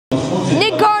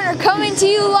Nick Garner coming to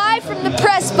you live from the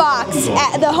press box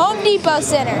at the Home Depot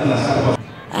Center.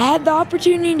 I had the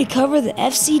opportunity to cover the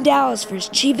FC Dallas vs.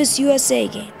 Chivas USA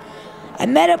game. I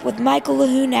met up with Michael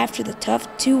Lahoud after the tough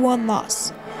 2-1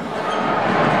 loss.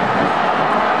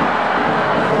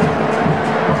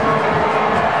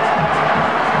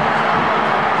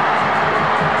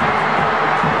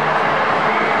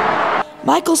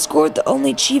 Michael scored the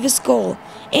only Chivas goal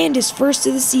and his first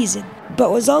of the season,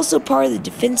 but was also part of the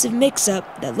defensive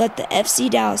mix-up that let the FC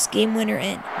Dallas game winner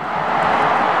in.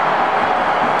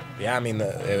 Yeah, I mean,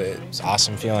 it was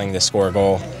awesome feeling to score a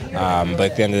goal, but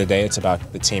at the end of the day, it's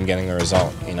about the team getting the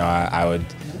result. You know, I would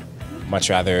much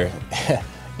rather,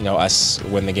 us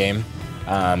win the game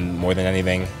more than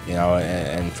anything. You know,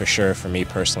 and for sure, for me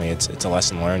personally, it's a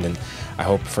lesson learned, and I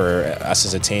hope for us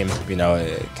as a team,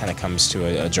 it kind of comes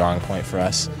to a drawing point for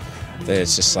us. That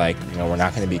it's just like, we're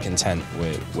not going to be content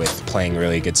with playing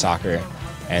really good soccer,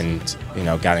 and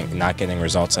not getting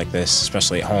results like this,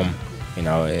 especially at home.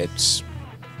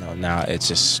 Now it's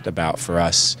just about for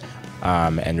us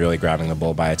and really grabbing the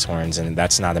bull by its horns, and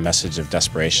that's not a message of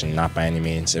desperation, not by any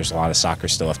means. There's a lot of soccer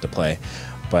still left to play,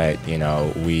 but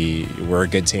we're a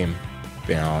good team.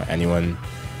 Anyone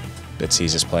that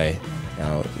sees us play,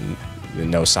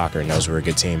 knows soccer, knows we're a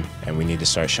good team, and we need to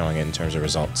start showing it in terms of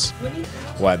results.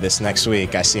 This next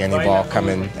week, I see any ball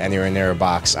coming anywhere near a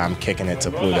box, I'm kicking it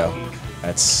to Pluto.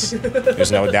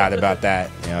 There's no doubt about that.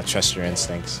 Trust your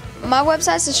instincts. My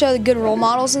website's to show the good role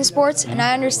models in sports, and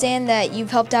I understand that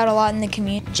you've helped out a lot in the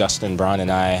community. Justin Braun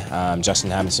and I, Justin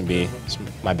happens to be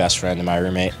my best friend and my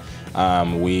roommate.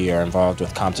 We are involved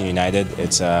with Compton United.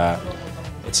 It's a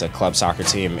club soccer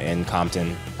team in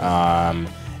Compton.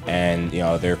 And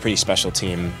they're a pretty special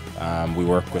team. We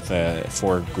work with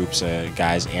 4 groups of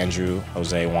guys: Andrew,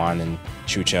 Jose, Juan, and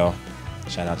Chucho.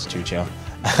 Shout out to Chucho.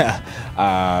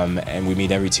 And we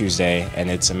meet every Tuesday,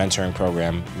 and it's a mentoring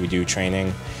program. We do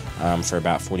training for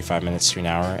about 45 minutes to an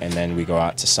hour, and then we go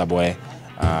out to Subway.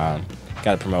 Got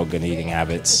to promote good eating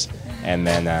habits, and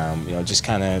then just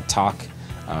kind of talk.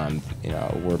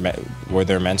 We're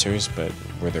their mentors, but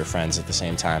we're their friends at the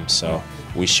same time. So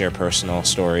we share personal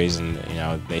stories, and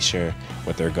they share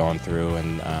what they're going through,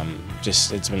 and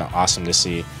it's been awesome to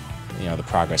see the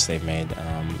progress they've made.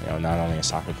 Not only as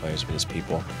soccer players, but as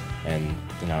people. And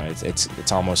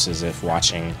it's almost as if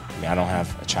watching. I don't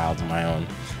have a child of my own.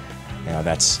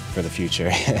 That's for the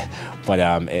future. But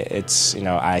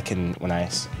I can, when I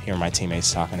hear my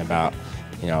teammates talking about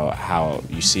how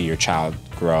you see your child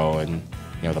grow and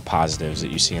the positives that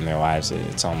you see in their lives,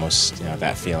 it's almost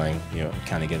that feeling. You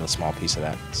kind of get a small piece of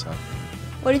that. So,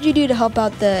 what did you do to help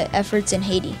out the efforts in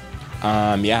Haiti?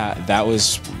 Yeah, that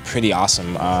was pretty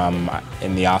awesome.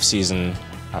 In the off season,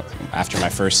 after my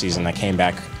first season, I came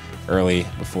back early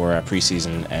before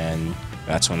preseason, and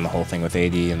that's when the whole thing with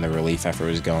AD and the relief effort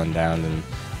was going down.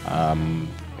 And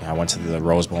I went to the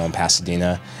Rose Bowl in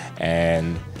Pasadena,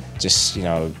 and just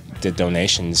did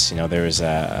donations. There was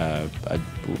a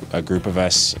group of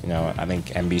us. I think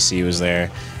NBC was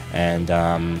there, and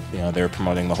they were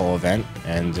promoting the whole event,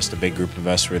 and just a big group of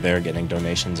us were there getting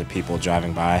donations of people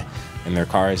driving by in their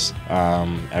cars.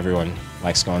 Everyone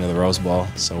likes going to the Rose Bowl,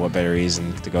 so what better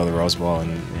reason to go to the Rose Bowl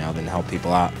and than help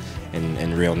people out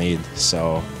in real need.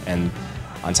 So, and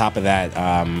on top of that,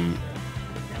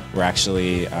 we're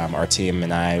actually, our team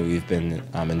and we've been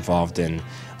involved in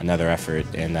another effort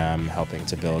in helping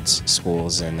to build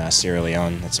schools in Sierra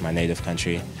Leone. That's my native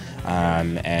country.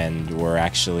 And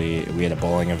we had a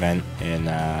bowling event in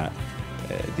at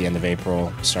the end of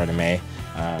April, start of May.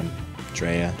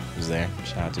 Drea was there.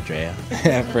 Shout out to Drea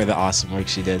for the awesome work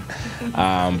she did.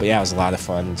 But yeah, it was a lot of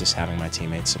fun just having my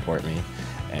teammates support me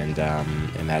and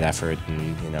in that effort.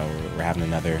 And we're having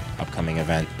another upcoming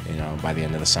event by the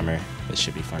end of the summer. That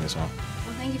should be fun as well.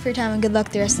 Well, thank you for your time and good luck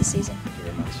the rest of the season. Thank you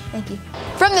very much. Thank you.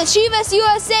 From the Chivas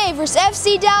USA vs.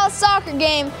 FC Dallas soccer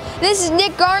game, this is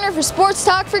Nick Garner for Sports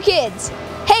Talk for Kids.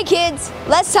 Hey kids,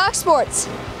 let's talk sports.